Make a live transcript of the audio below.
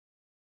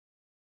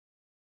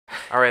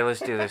Alright, let's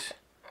do this.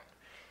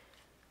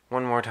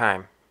 One more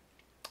time.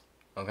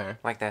 Okay.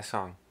 Like that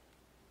song.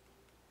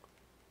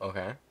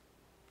 Okay.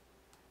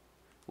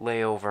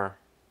 Lay over.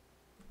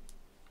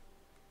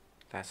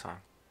 That song.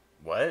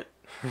 What?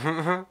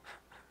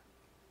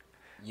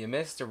 You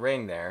missed a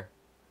ring there.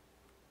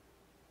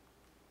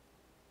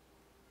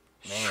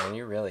 Man,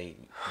 you're really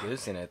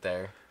goosing it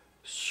there.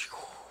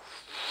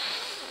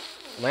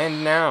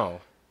 Land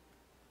now.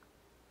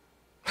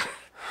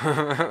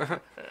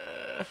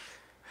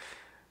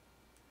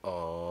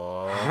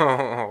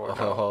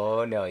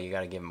 Oh no, you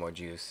gotta give him more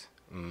juice.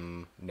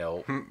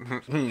 Nope.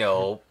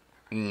 Nope.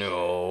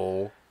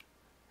 No.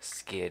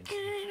 Skid.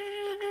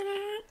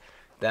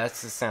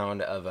 That's the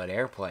sound of an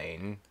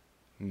airplane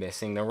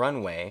missing the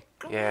runway.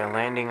 Yeah,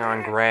 landing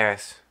on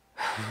grass.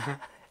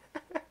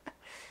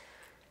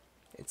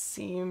 It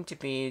seemed to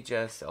be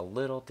just a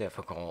little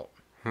difficult.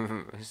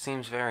 It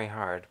seems very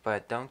hard,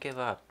 but don't give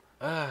up.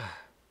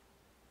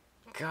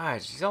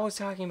 God, she's always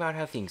talking about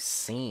how things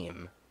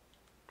seem.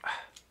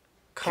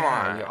 Come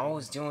God, on. you're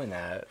always doing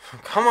that.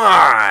 Come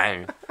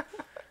on!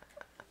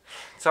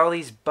 It's all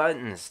these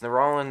buttons. They're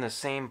all in the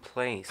same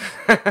place.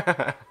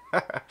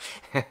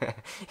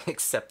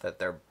 Except that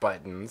they're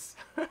buttons.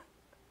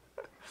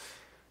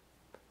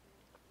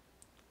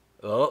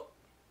 Oh.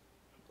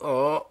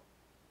 Oh.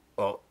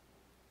 Oh.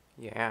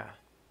 Yeah.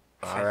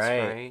 All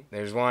right.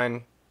 There's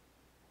one.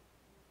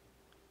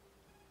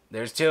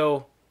 There's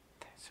two.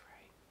 That's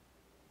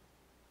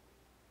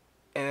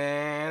right.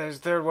 And there's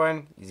the third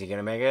one. Is he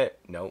gonna make it?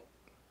 Nope.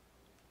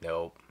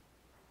 Nope.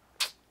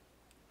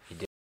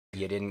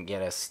 You didn't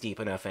get a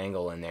steep enough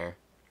angle in there.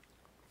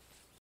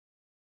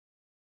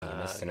 You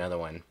missed another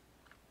one.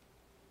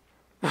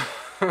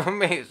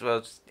 May as well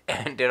just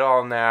end it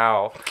all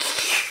now.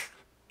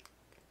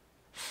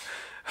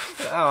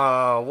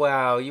 Oh,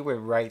 wow. You went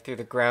right through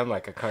the ground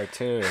like a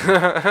cartoon.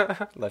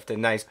 Left a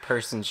nice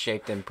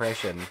person-shaped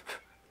impression.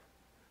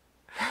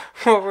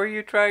 What were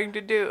you trying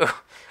to do?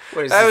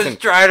 What is I this was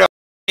trying to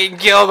f***ing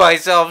kill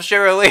myself,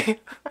 surely.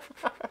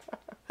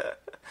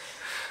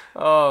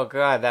 Oh,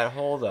 God, that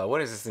hole, though.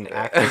 What is this, an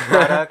active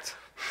product?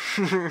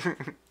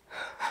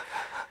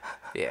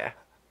 Yeah.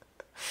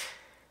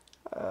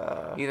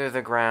 Either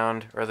the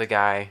ground or the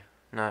guy.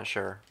 Not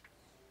sure.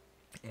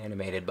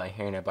 Animated by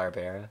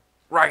Hanna-Barbera.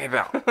 Rocket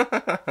Bell.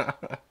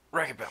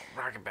 Rocket Bell.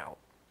 Rocket Bell.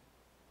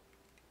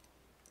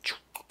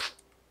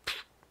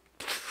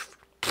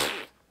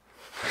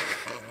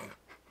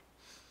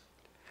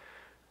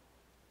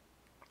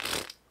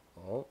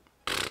 Oh.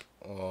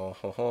 Oh,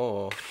 ho,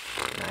 ho.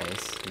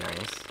 Nice,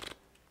 nice.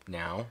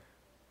 Now.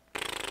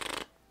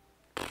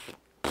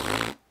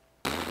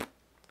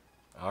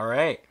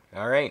 Alright,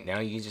 alright. Now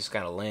you just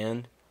gotta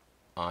land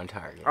on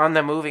target. On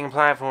the moving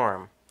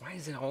platform. Why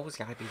does it always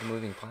gotta be the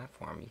moving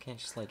platform? You can't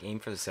just, like, aim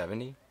for the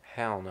 70?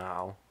 Hell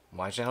no.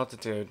 Watch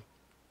altitude.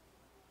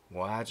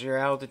 Watch your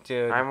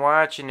altitude. I'm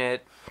watching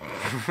it.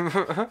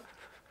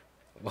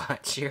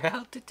 Watch your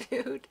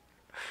altitude.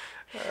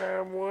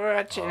 I'm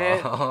watching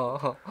it.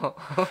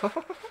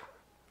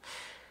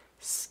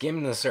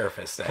 Skim the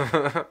surface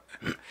then.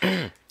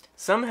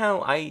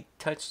 Somehow I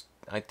touched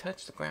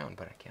the ground,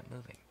 but I kept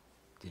moving.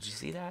 Did you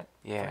see that?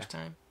 Yeah. First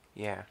time?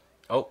 Yeah.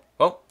 Oh,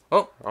 oh,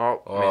 oh.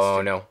 Oh, Oh,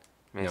 missed it. no.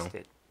 Missed No.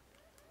 it.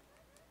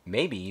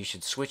 Maybe you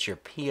should switch your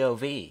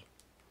POV.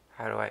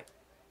 How do I...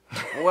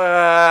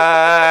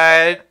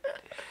 What?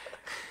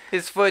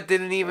 His foot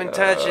didn't even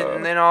touch it,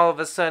 and then all of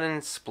a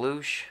sudden,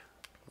 sploosh.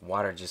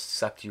 Water just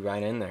sucked you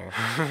right in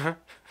there.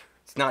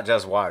 It's not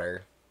just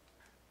water.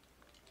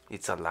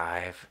 It's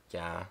alive.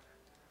 Yeah.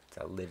 It's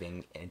a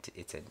living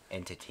it's an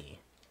entity.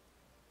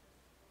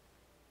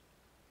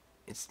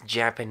 It's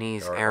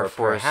Japanese Or Air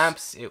Force.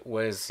 Perhaps it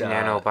was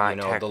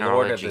nanobot the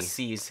Lord of the technology.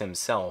 Seas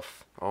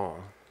himself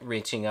Oh.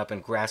 reaching up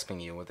and grasping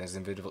you with his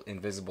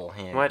invisible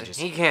hand. What? Just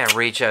He can't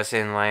reach us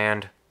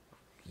inland.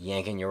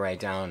 yanking you right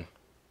down.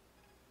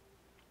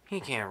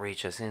 He can't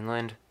reach us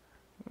inland.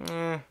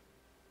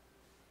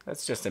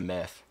 That's just a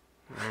myth.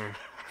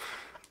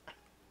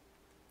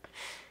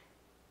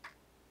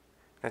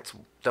 That's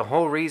the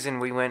whole reason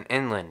we went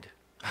inland.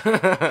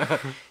 To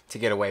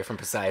get away from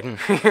Poseidon.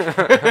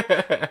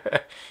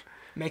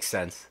 Makes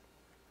sense.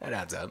 That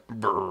adds up.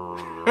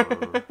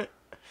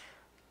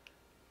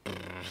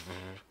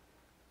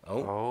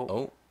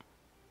 Oh.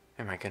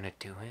 Am I gonna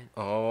do it?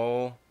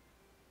 Oh.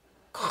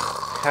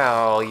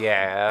 Hell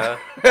yeah.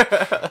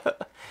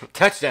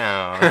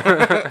 Touchdown.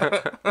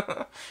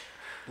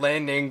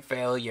 Landing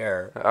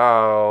failure.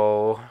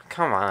 Oh,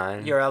 come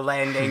on. You're a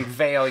landing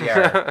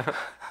failure.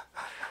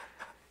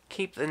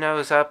 Keep the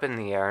nose up in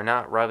the air,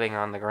 not rubbing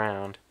on the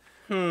ground.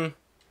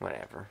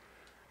 Whatever.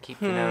 Keep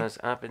the nose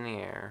up in the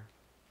air.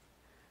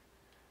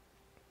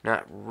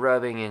 Not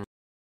rubbing in